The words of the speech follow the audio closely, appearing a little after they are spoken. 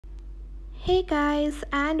Hey guys,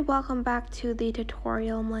 and welcome back to the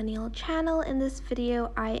Tutorial Millennial channel. In this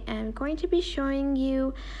video I am going to be showing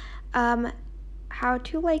you how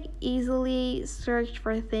to easily search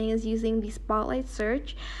for things using the Spotlight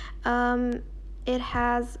search. It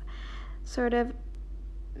has sort of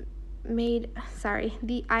the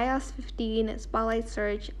iOS 15 Spotlight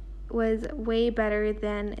search was way better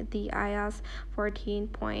than the iOS 14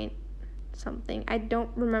 point something. I don't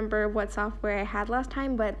remember what software I had last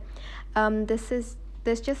time, but this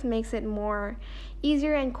just makes it more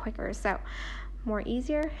easier and quicker.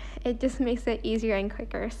 It just makes it easier and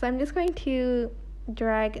quicker. So I'm just going to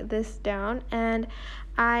drag this down and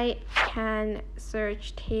I can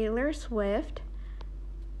search Taylor Swift.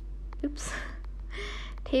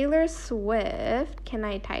 Taylor Swift. Can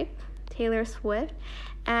I type Taylor Swift?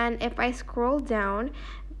 And if I scroll down,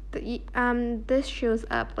 this shows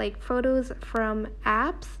up like photos from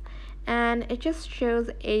apps, and it just shows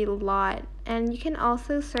a lot. And you can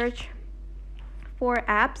also search for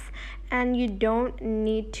apps, and you don't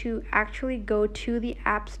need to actually go to the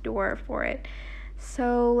app store for it.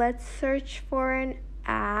 So let's search for an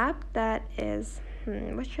app that is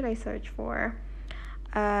what should I search for?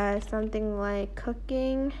 Something like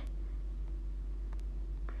cooking.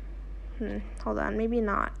 Hold on, maybe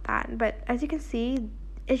not that, but as you can see,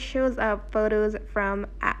 it shows up photos from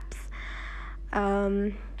apps.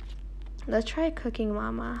 Let's try Cooking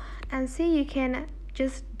Mama, and see, you can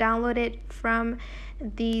just download it from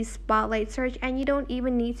the Spotlight search, and you don't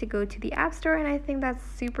even need to go to the app store. And I think that's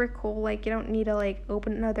super cool. Like, you don't need to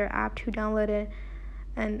open another app to download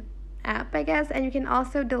an app, I guess. And you can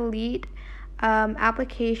also delete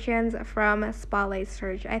applications from Spotlight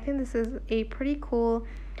search. I think this is a pretty cool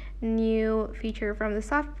new feature from the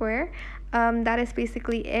software. That is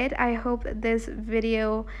basically it. I hope this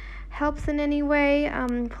video helps in any way.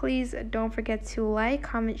 Please don't forget to like,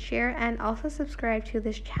 comment, share, and also subscribe to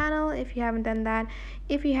this channel if you haven't done that.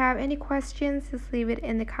 If you have any questions, just leave it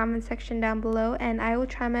in the comment section down below, and I will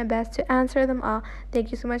try my best to answer them all.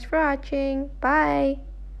 Thank you so much for watching. Bye.